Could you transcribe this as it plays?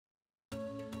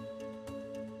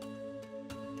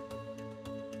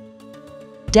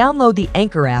download the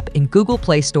Anker app in Google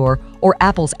Play Store or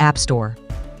Apple's App Store.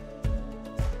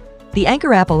 The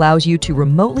Anker app allows you to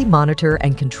remotely monitor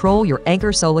and control your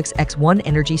Anker SOLIX X1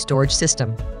 energy storage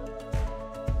system.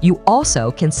 You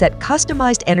also can set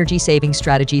customized energy saving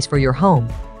strategies for your home.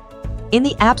 In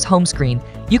the app's home screen,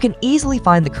 you can easily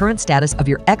find the current status of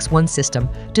your X1 system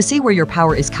to see where your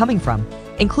power is coming from,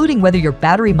 including whether your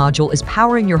battery module is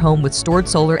powering your home with stored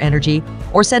solar energy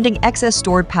or sending excess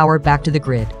stored power back to the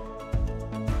grid.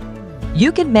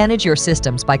 You can manage your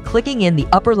systems by clicking in the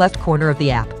upper left corner of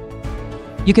the app.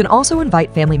 You can also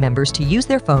invite family members to use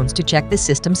their phones to check the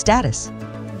system status.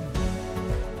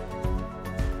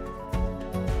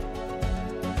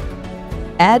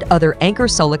 Add other Anker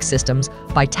SOLIX systems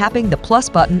by tapping the plus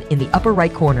button in the upper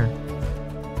right corner.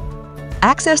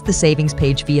 Access the savings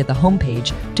page via the home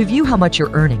page to view how much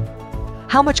you're earning,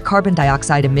 how much carbon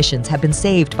dioxide emissions have been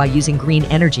saved by using green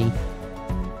energy,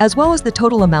 as well as the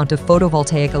total amount of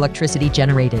photovoltaic electricity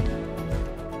generated.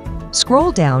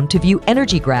 Scroll down to view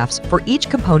energy graphs for each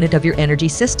component of your energy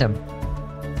system.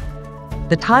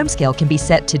 The timescale can be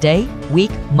set to day,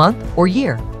 week, month, or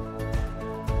year.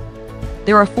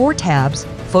 There are 4 tabs: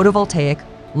 photovoltaic,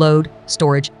 load,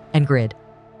 storage, and grid.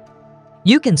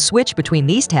 You can switch between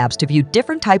these tabs to view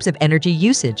different types of energy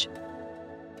usage.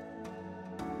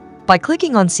 By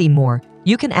clicking on See More,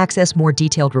 you can access more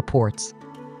detailed reports.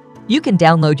 You can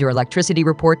download your electricity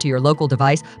report to your local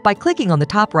device by clicking on the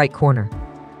top right corner.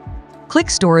 Click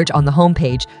Storage on the home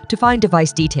page to find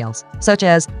device details, such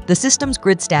as the system's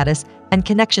grid status and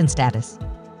connection status.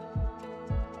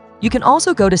 You can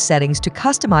also go to Settings to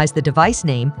customize the device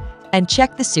name and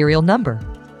check the serial number.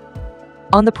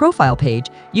 On the Profile page,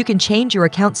 you can change your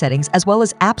account settings as well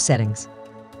as app settings.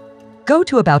 Go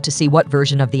to About to see what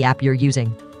version of the app you're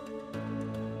using.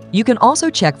 You can also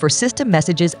check for system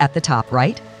messages at the top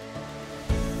right.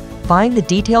 Find the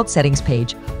detailed settings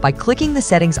page by clicking the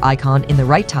settings icon in the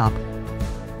right top.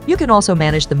 You can also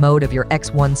manage the mode of your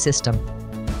X1 system.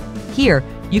 Here,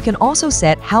 you can also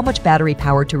set how much battery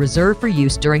power to reserve for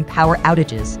use during power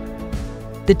outages.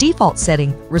 The default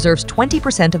setting reserves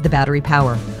 20% of the battery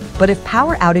power, but if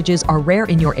power outages are rare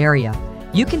in your area,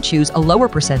 you can choose a lower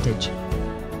percentage.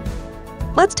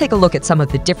 Let's take a look at some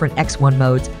of the different X1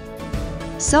 modes.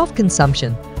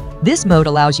 Self-consumption. This mode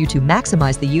allows you to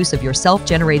maximize the use of your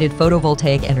self-generated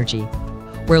photovoltaic energy,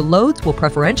 where loads will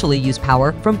preferentially use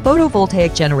power from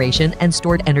photovoltaic generation and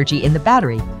stored energy in the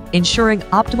battery, ensuring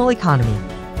optimal economy.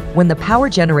 When the power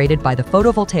generated by the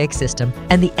photovoltaic system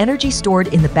and the energy stored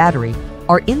in the battery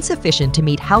are insufficient to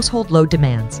meet household load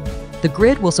demands, the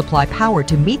grid will supply power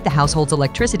to meet the household's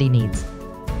electricity needs.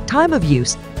 Time of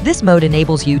use. This mode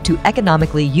enables you to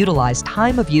economically utilize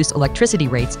time-of-use electricity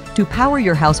rates to power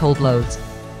your household loads.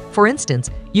 For instance,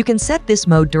 you can set this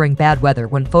mode during bad weather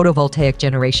when photovoltaic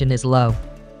generation is low.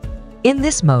 In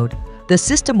this mode, the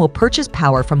system will purchase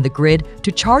power from the grid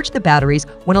to charge the batteries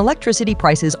when electricity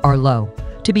prices are low,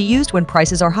 to be used when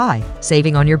prices are high,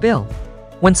 saving on your bill.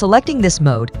 When selecting this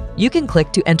mode, you can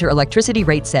click to enter electricity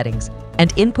rate settings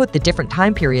and input the different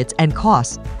time periods and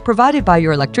costs provided by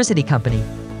your electricity company.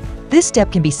 This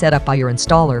step can be set up by your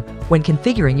installer when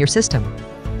configuring your system.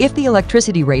 If the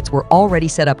electricity rates were already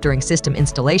set up during system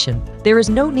installation, there is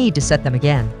no need to set them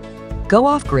again. Go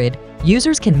off-grid.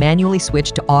 Users can manually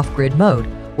switch to off-grid mode,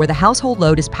 where the household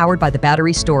load is powered by the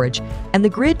battery storage and the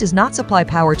grid does not supply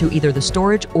power to either the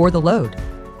storage or the load.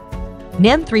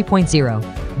 NEM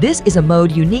 3.0. This is a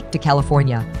mode unique to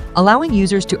California, allowing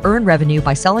users to earn revenue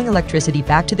by selling electricity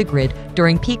back to the grid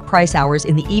during peak price hours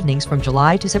in the evenings from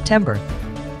July to September.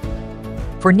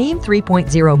 For NEM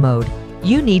 3.0 mode,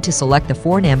 you need to select the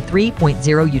 4 NEM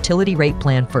 3.0 utility rate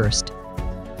plan first.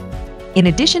 In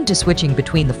addition to switching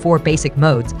between the 4 basic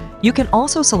modes, you can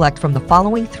also select from the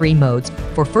following 3 modes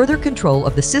for further control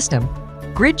of the system.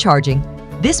 Grid charging.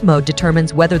 This mode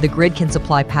determines whether the grid can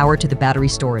supply power to the battery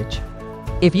storage.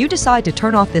 If you decide to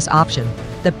turn off this option,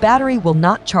 the battery will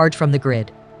not charge from the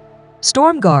grid.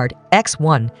 Storm Guard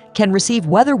X1 can receive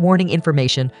weather warning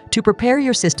information to prepare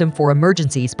your system for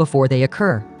emergencies before they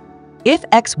occur. If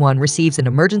X1 receives an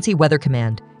emergency weather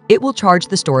command, it will charge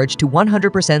the storage to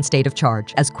 100% state of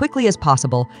charge as quickly as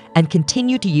possible and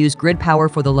continue to use grid power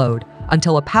for the load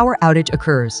until a power outage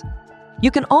occurs. You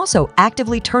can also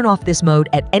actively turn off this mode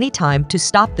at any time to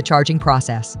stop the charging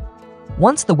process.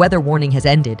 Once the weather warning has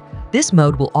ended, this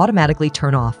mode will automatically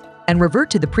turn off and revert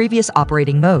to the previous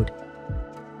operating mode.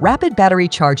 Rapid battery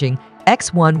charging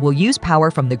X1 will use power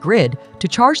from the grid to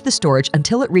charge the storage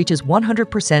until it reaches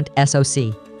 100%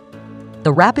 SOC.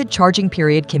 The rapid charging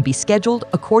period can be scheduled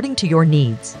according to your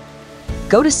needs.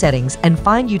 Go to Settings and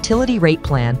find Utility Rate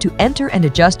Plan to enter and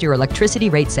adjust your electricity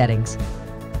rate settings.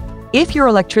 If your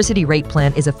electricity rate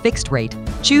plan is a fixed rate,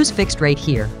 choose Fixed Rate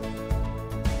here.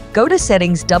 Go to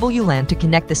Settings WLAN to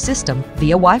connect the system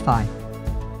via Wi-Fi.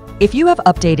 If you have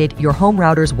updated your home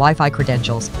router's Wi-Fi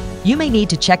credentials, you may need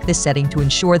to check this setting to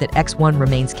ensure that X1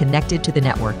 remains connected to the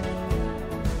network.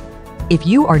 If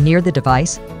you are near the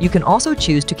device, you can also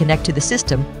choose to connect to the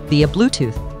system via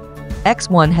Bluetooth.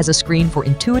 X1 has a screen for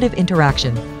intuitive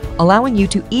interaction, allowing you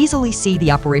to easily see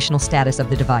the operational status of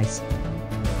the device.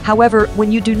 However,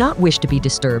 when you do not wish to be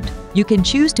disturbed, you can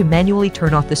choose to manually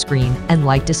turn off the screen and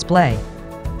light display.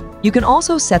 You can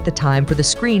also set the time for the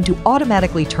screen to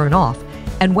automatically turn off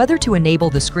and whether to enable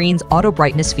the screen's auto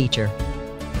brightness feature.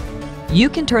 You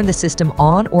can turn the system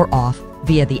on or off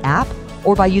via the app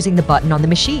or by using the button on the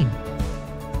machine.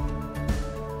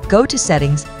 Go to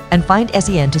Settings and find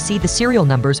SEN to see the serial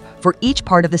numbers for each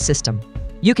part of the system.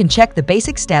 You can check the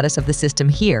basic status of the system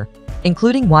here,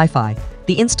 including Wi-Fi,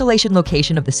 the installation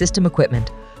location of the system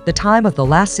equipment, the time of the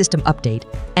last system update,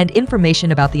 and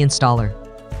information about the installer.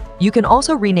 You can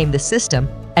also rename the system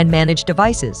and manage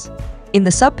devices. In the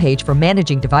subpage for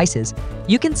Managing Devices,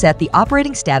 you can set the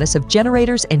operating status of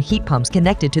generators and heat pumps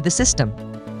connected to the system.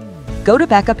 Go to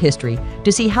Backup History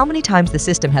to see how many times the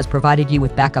system has provided you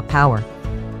with backup power.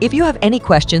 If you have any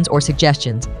questions or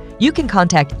suggestions, you can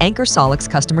contact Anker SOLIX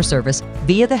customer service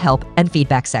via the Help and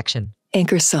Feedback section.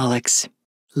 Anker SOLIX.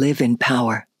 Live in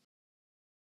power.